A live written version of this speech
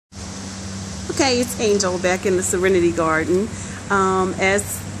Okay, it's Angel back in the Serenity Garden.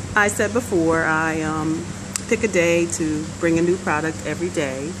 As I said before, I pick a day to bring a new product every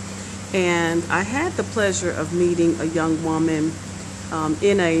day. And I had the pleasure of meeting a young woman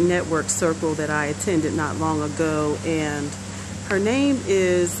in a network circle that I attended not long ago. And her name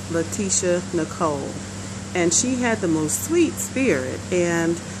is Letitia Nicole. And she had the most sweet spirit.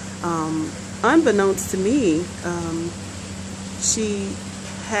 And unbeknownst to me, she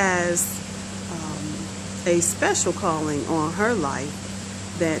has a special calling on her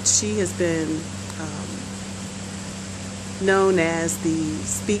life that she has been known as the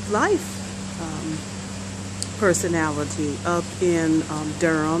Speak Life personality up in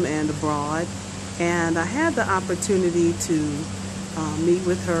Durham and abroad. And I had the opportunity to meet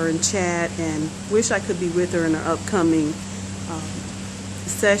with her and chat, and wish I could be with her in her upcoming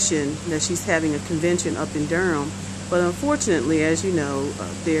session that she's having a convention up in Durham. But unfortunately, as you know,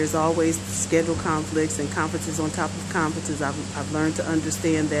 there's always schedule conflicts and conferences on top of conferences. I've learned to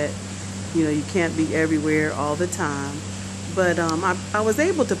understand that, you know, you can't be everywhere all the time. But I was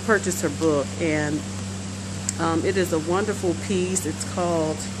able to purchase her book, and it is a wonderful piece. It's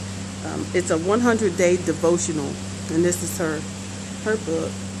called, it's a 100-day devotional, and this is her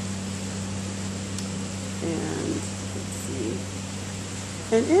book. And let's see.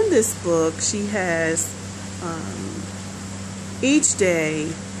 And in this book, she has each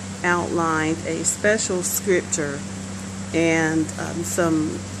day outlined a special scripture and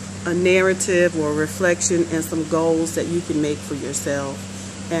a narrative or reflection and some goals that you can make for yourself.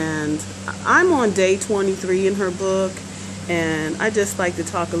 And I'm on day 23 in her book, and I just like to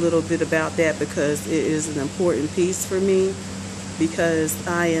talk a little bit about that because it is an important piece for me, because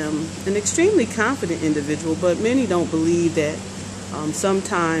I am an extremely confident individual, but many don't believe that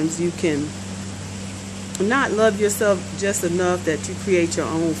sometimes you can not love yourself just enough that you create your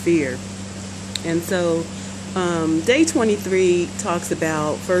own fear. And so day 23 talks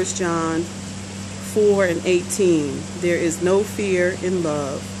about 1 John 4 and 18. There is no fear in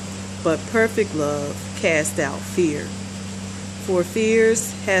love, but perfect love casts out fear. For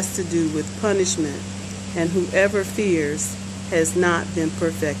fears has to do with punishment, and whoever fears has not been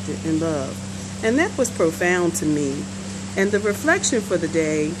perfected in love. And that was profound to me. And the reflection for the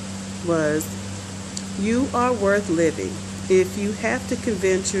day was, you are worth living. If you have to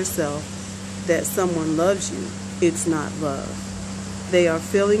convince yourself that someone loves you, it's not love. They are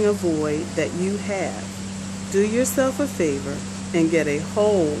filling a void that you have. Do yourself a favor and get a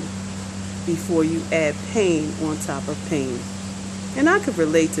whole before you add pain on top of pain. And I could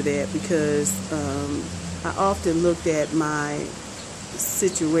relate to that because I often looked at my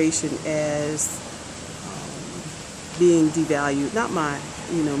situation as being devalued. Not my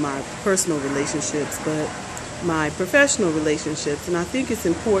personal relationships, but my professional relationships. And I think it's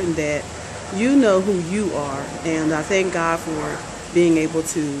important that you know who you are. And I thank God for being able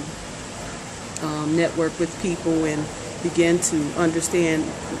to network with people and begin to understand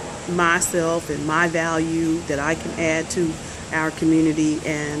myself and my value that I can add to our community.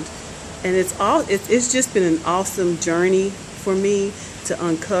 And it's just been an awesome journey for me to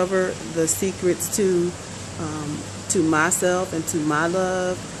uncover the secrets to myself and to my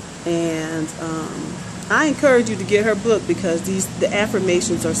love. And I encourage you to get her book, because the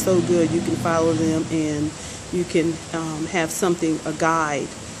affirmations are so good. You can follow them, and you can have a guide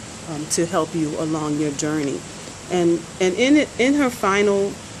to help you along your journey. And in her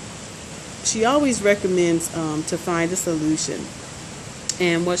final, she always recommends to find a solution.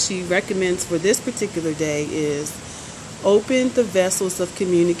 And what she recommends for this particular day is open the vessels of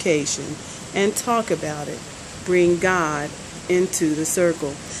communication and talk about it. Bring God into the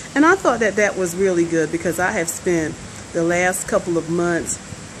circle. And I thought that was really good, because I have spent the last couple of months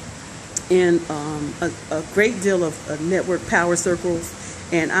in a great deal of network power circles,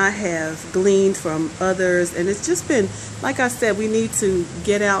 and I have gleaned from others. And it's just been, like I said, we need to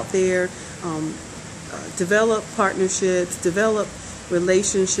get out there, develop partnerships, develop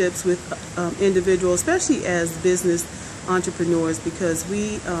relationships with individuals, especially as business entrepreneurs, because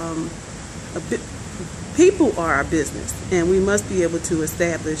people are our business, and we must be able to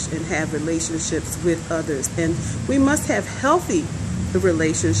establish and have relationships with others, and we must have healthy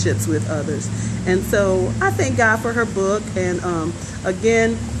relationships with others. And so I thank God for her book. And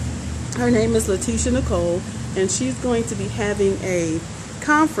again, her name is Letitia Nicole, and she's going to be having a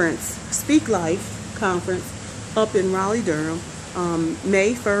conference, Speak Life conference, up in Raleigh, Durham,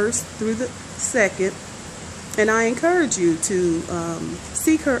 May 1st through the 2nd. And I encourage you to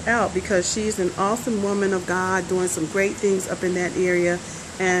seek her out, because she's an awesome woman of God doing some great things up in that area.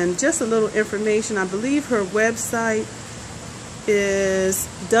 And just a little information, I believe her website is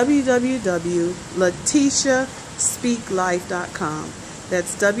www.letitiaspeaklife.com.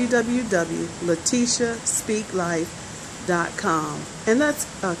 That's www.letitiaspeaklife.com. And let's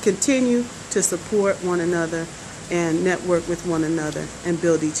continue to support one another and network with one another and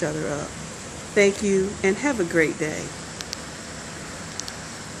build each other up. Thank you and have a great day.